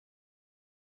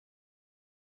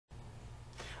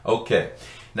Okay,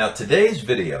 now today's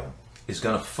video is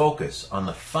going to focus on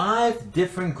the 5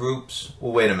 different groups.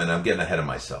 Well, wait a minute, I'm getting ahead of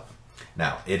myself.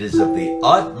 Now, it is of the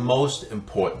utmost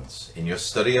importance in your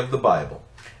study of the Bible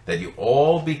that you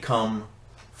all become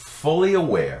fully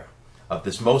aware of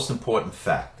this most important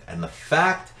fact, and the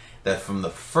fact that from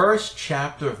the first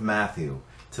chapter of Matthew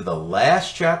to the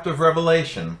last chapter of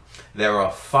Revelation, there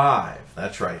are 5,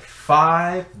 that's right,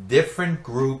 5 different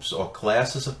groups or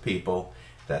classes of people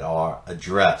that are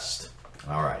addressed.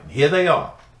 All right, here they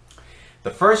are.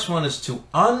 The first one is to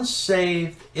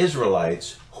unsaved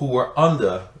Israelites who were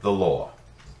under the law.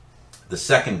 The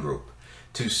second group,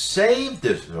 to saved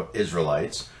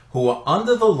Israelites who were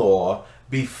under the law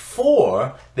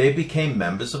before they became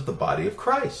members of the body of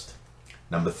Christ.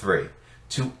 Number 3,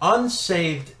 to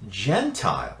unsaved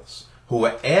Gentiles who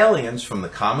were aliens from the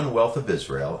commonwealth of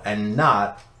Israel and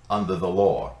not under the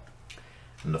law.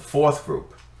 And the fourth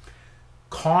group,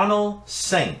 carnal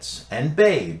saints and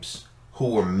babes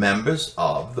who were members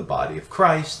of the body of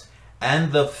Christ.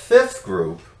 And the fifth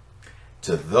group,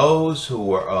 to those who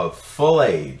were of full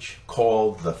age,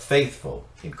 called the faithful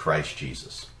in Christ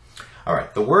Jesus. All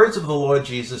right, the words of the Lord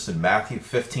Jesus in Matthew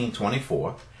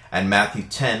 15:24 and Matthew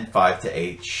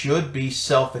 10:5-8 should be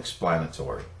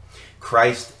self-explanatory.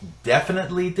 Christ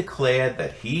definitely declared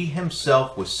that he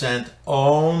himself was sent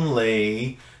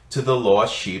only to the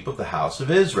lost sheep of the house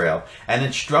of Israel, and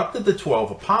instructed the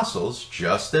 12 apostles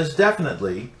just as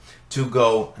definitely to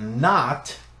go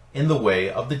not in the way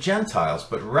of the Gentiles,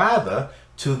 but rather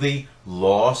to the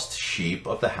lost sheep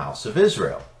of the house of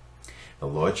Israel. The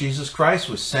Lord Jesus Christ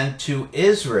was sent to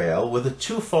Israel with a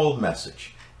twofold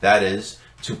message. That is,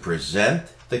 to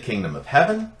present the kingdom of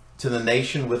heaven to the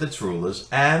nation with its rulers,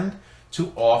 and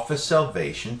to offer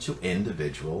salvation to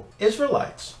individual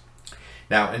Israelites.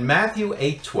 Now, in Matthew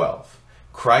 8:12,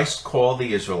 Christ called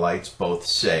the Israelites both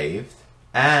saved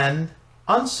and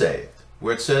unsaved,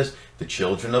 where it says, the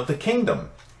children of the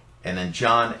kingdom. And in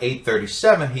John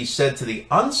 8:37, he said to the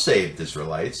unsaved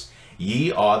Israelites,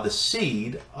 ye are the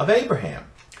seed of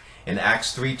Abraham. In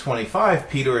Acts 3:25,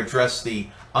 Peter addressed the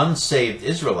unsaved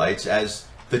Israelites as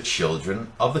the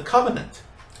children of the covenant.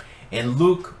 In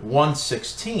Luke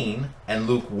 1:16 and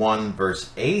Luke 1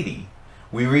 verse 80,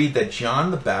 we read that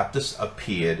John the Baptist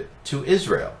appeared to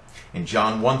Israel. In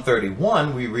John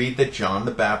 1:31, we read that John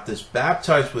the Baptist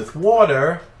baptized with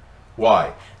water.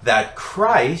 Why? That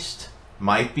Christ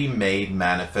might be made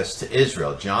manifest to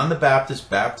Israel. John the Baptist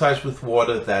baptized with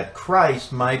water that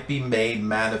Christ might be made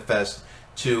manifest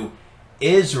to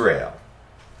Israel.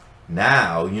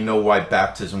 Now you know why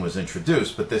baptism was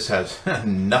introduced, but this has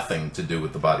nothing to do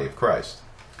with the body of Christ.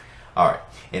 All right,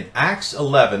 in Acts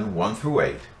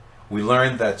 11:1-8, we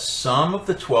learned that some of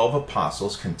the 12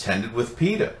 apostles contended with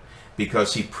Peter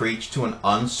because he preached to an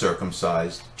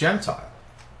uncircumcised Gentile.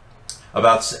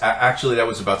 Actually, that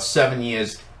was about 7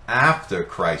 years after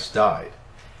Christ died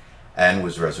and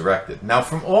was resurrected. Now,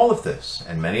 from all of this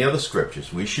and many other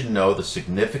scriptures, we should know the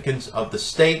significance of the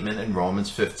statement in Romans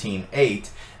 15:8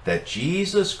 that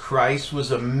Jesus Christ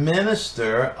was a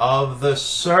minister of the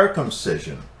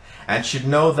circumcision, and should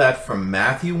know that from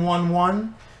Matthew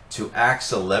 1:1 to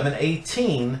Acts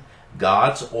 11:18,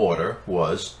 God's order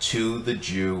was to the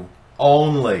Jew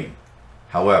only.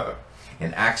 However,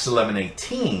 in Acts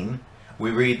 11:18, we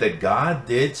read that God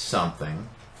did something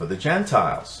for the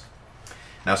Gentiles.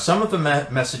 Now, some of the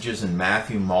messages in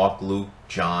Matthew, Mark, Luke,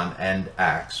 John, and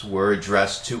Acts were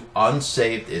addressed to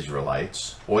unsaved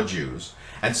Israelites or Jews,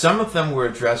 and some of them were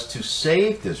addressed to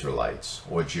saved Israelites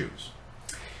or Jews.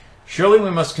 Surely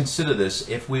we must consider this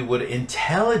if we would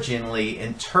intelligently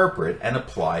interpret and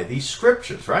apply these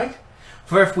scriptures, right?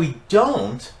 For if we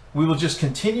don't, we will just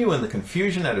continue in the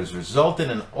confusion that has resulted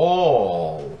in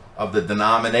all of the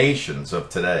denominations of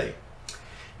today.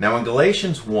 Now, in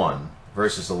Galatians 1,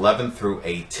 verses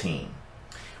 11-18,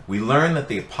 we learn that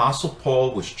the Apostle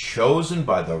Paul was chosen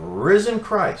by the risen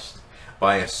Christ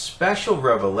by a special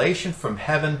revelation from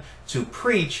heaven to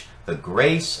preach the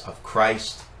grace of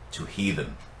Christ to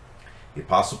heathen. The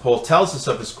Apostle Paul tells us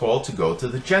of his call to go to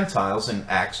the Gentiles in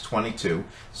Acts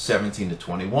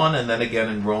 22:17-21, and then again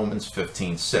in Romans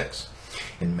 15:6.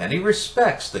 In many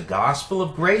respects, the gospel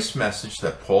of grace message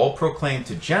that Paul proclaimed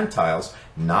to Gentiles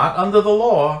not under the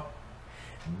law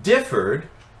differed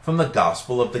from the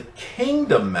gospel of the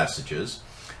kingdom messages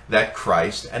that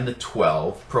Christ and the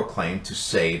 12 proclaimed to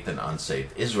saved and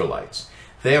unsaved Israelites.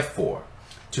 Therefore,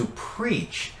 to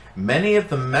preach many of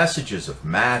the messages of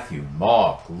Matthew,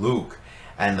 Mark, Luke,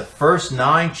 and the first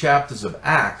 9 chapters of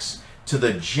Acts to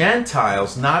the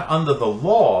Gentiles not under the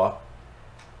law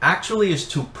actually is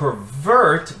to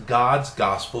pervert God's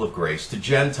gospel of grace to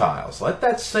Gentiles. Let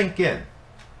that sink in.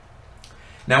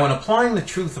 Now, in applying the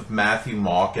truth of Matthew,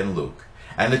 Mark, and Luke,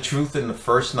 and the truth in the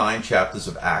first 9 chapters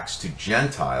of Acts to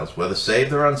Gentiles, whether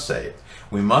saved or unsaved,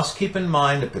 we must keep in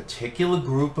mind a particular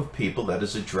group of people that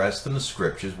is addressed in the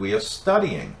scriptures we are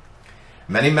studying.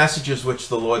 Many messages which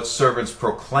the Lord's servants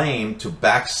proclaim to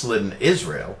backslidden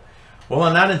Israel, well,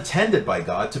 are not intended by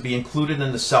God to be included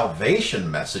in the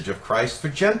salvation message of Christ for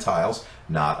Gentiles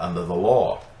not under the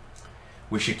law.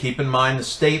 We should keep in mind the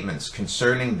statements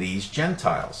concerning these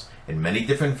Gentiles in many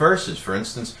different verses. For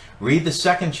instance, read the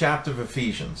 2nd chapter of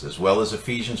Ephesians as well as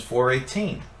Ephesians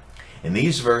 4:18. In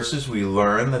these verses we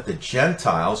learn that the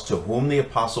Gentiles to whom the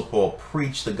Apostle Paul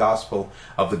preached the gospel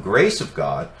of the grace of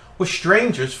God were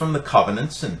strangers from the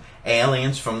covenants and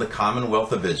aliens from the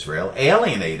commonwealth of Israel,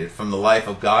 alienated from the life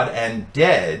of God and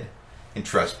dead in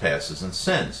trespasses and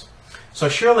sins. So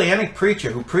surely any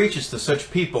preacher who preaches to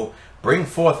such people bring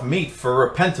forth meat for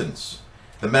repentance.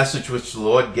 The message which the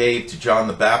Lord gave to John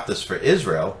the Baptist for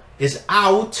Israel is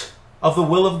out of the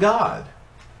will of God.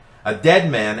 A dead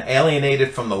man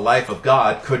alienated from the life of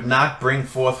God could not bring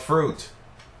forth fruit,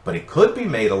 but he could be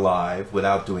made alive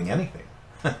without doing anything.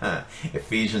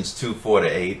 Ephesians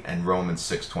 2:4-8 and Romans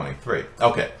 6:23.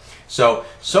 Okay, so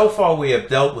far we have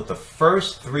dealt with the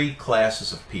first 3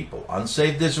 classes of people: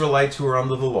 unsaved Israelites who are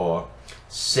under the law,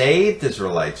 saved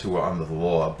Israelites who were under the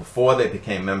law before they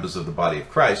became members of the body of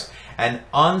Christ, and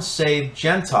unsaved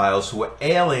Gentiles who were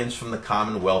aliens from the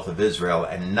commonwealth of Israel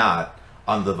and not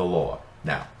under the law.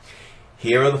 Now,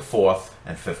 here are the 4th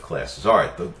and 5th classes. All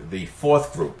right, the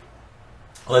 4th group.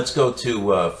 Let's go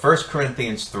to 1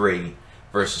 Corinthians 3,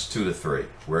 verses 2-3,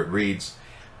 where it reads,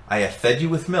 I have fed you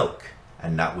with milk,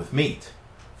 and not with meat.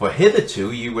 For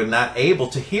hitherto ye were not able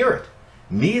to hear it,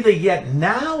 neither yet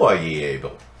now are ye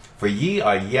able. For ye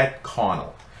are yet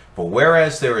carnal. For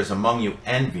whereas there is among you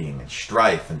envying and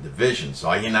strife and divisions,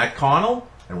 are ye not carnal,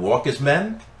 and walk as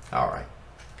men? All right.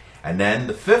 And then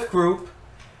the 5th group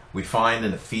we find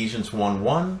in Ephesians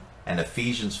 1:1 and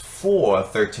Ephesians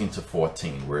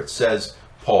 4:13-14, where it says,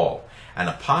 Paul, an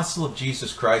apostle of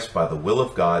Jesus Christ by the will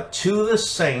of God, to the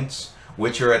saints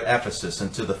which are at Ephesus,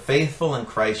 and to the faithful in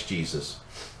Christ Jesus,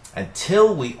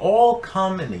 until we all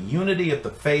come in the unity of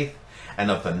the faith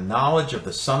and of the knowledge of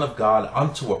the Son of God,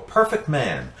 unto a perfect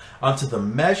man, unto the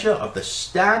measure of the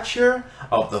stature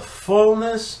of the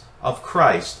fullness of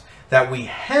Christ, that we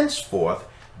henceforth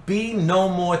be no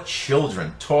more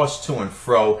children, tossed to and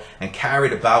fro, and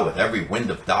carried about with every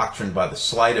wind of doctrine by the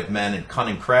sleight of men and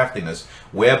cunning craftiness,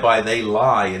 whereby they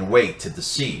lie in wait to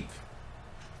deceive.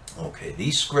 Okay,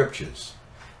 these scriptures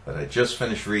that I just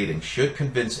finished reading should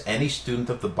convince any student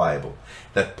of the Bible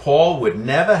that Paul would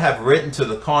never have written to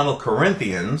the carnal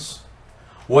Corinthians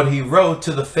what he wrote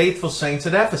to the faithful saints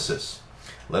at Ephesus.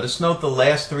 Let us note the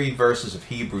last 3 verses of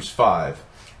Hebrews 5,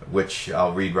 which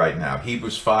I'll read right now.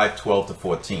 Hebrews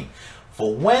 5:12-14.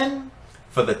 For when,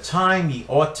 for the time ye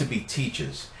ought to be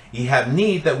teachers, ye have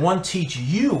need that one teach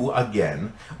you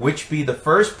again, which be the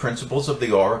first principles of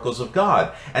the oracles of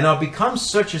God, and are become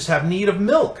such as have need of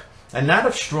milk, and not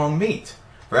of strong meat.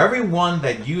 For every one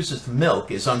that useth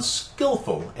milk is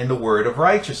unskillful in the word of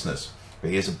righteousness, for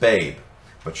he is a babe.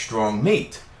 But strong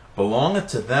meat belongeth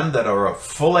to them that are of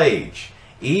full age,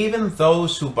 even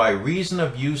those who by reason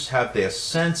of use have their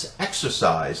sense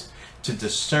exercised to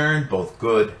discern both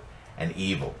good and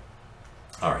evil.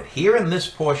 All right, here in this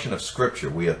portion of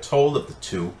Scripture, we are told of the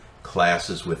 2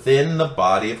 classes within the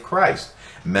body of Christ.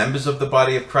 Members of the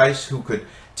body of Christ who could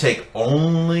take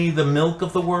only the milk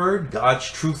of the Word, God's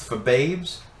truth for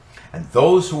babes, and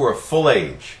those who are of full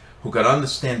age, who could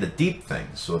understand the deep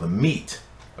things, or the meat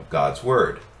of God's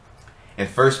Word. In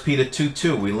 1 Peter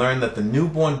 2:2, we learn that the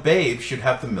newborn babes should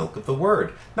have the milk of the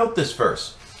Word. Note this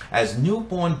verse. As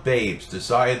newborn babes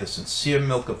desire the sincere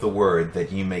milk of the Word,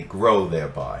 that ye may grow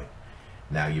thereby.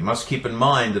 Now you must keep in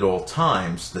mind at all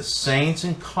times the saints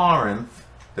in Corinth,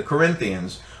 the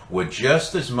Corinthians, were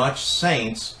just as much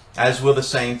saints as were the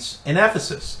saints in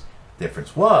Ephesus. The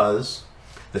difference was,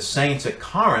 the saints at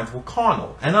Corinth were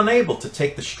carnal and unable to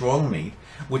take the strong meat,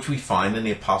 which we find in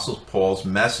the Apostle Paul's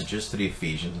messages to the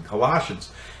Ephesians and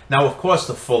Colossians. Now, of course,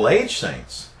 the full-age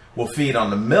saints will feed on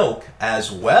the milk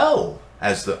as well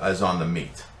as on the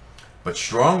meat. But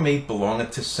strong meat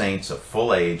belongeth to saints of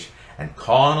full age, and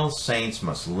carnal saints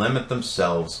must limit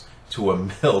themselves to a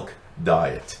milk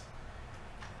diet.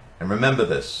 And remember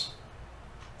this,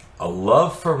 a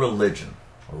love for religion,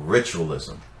 or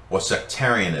ritualism, or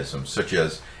sectarianism, such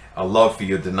as a love for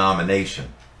your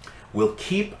denomination, will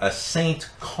keep a saint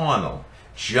carnal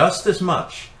just as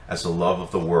much as a love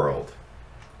of the world.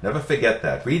 Never forget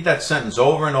that. Read that sentence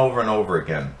over and over and over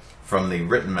again from the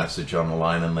written message on the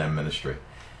Lion and Lamb Ministry.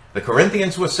 The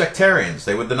Corinthians were sectarians.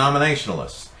 They were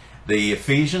denominationalists. The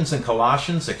Ephesians and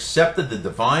Colossians accepted the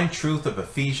divine truth of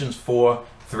Ephesians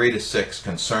 4:3-6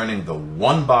 concerning the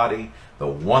one body, the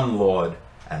one Lord,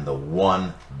 and the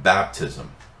one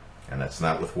baptism. And that's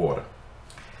not with water.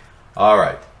 All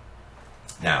right.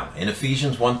 Now, in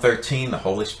Ephesians 1:13, the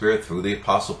Holy Spirit, through the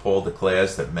Apostle Paul,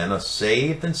 declares that men are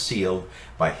saved and sealed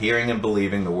by hearing and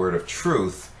believing the word of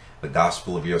truth, the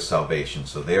gospel of your salvation.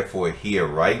 So therefore, here,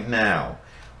 right now,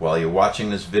 while you're watching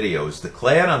this video, is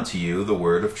declared unto you the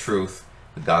word of truth,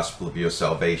 the gospel of your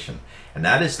salvation. And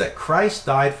that is that Christ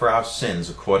died for our sins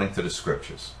according to the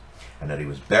Scriptures, and that he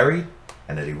was buried,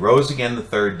 and that he rose again the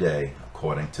third day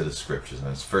according to the Scriptures. And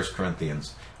it's 1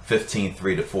 Corinthians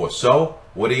 15:3-4. So,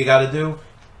 what do you got to do?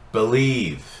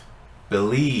 Believe.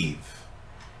 Believe.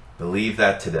 Believe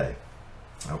that today.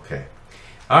 Okay.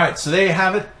 All right, so there you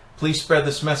have it. Please spread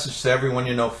this message to everyone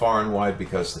you know far and wide,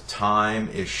 because the time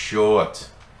is short.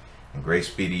 And grace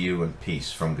be to you and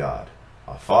peace from God,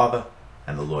 our Father,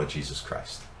 and the Lord Jesus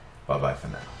Christ. Bye-bye for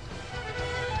now.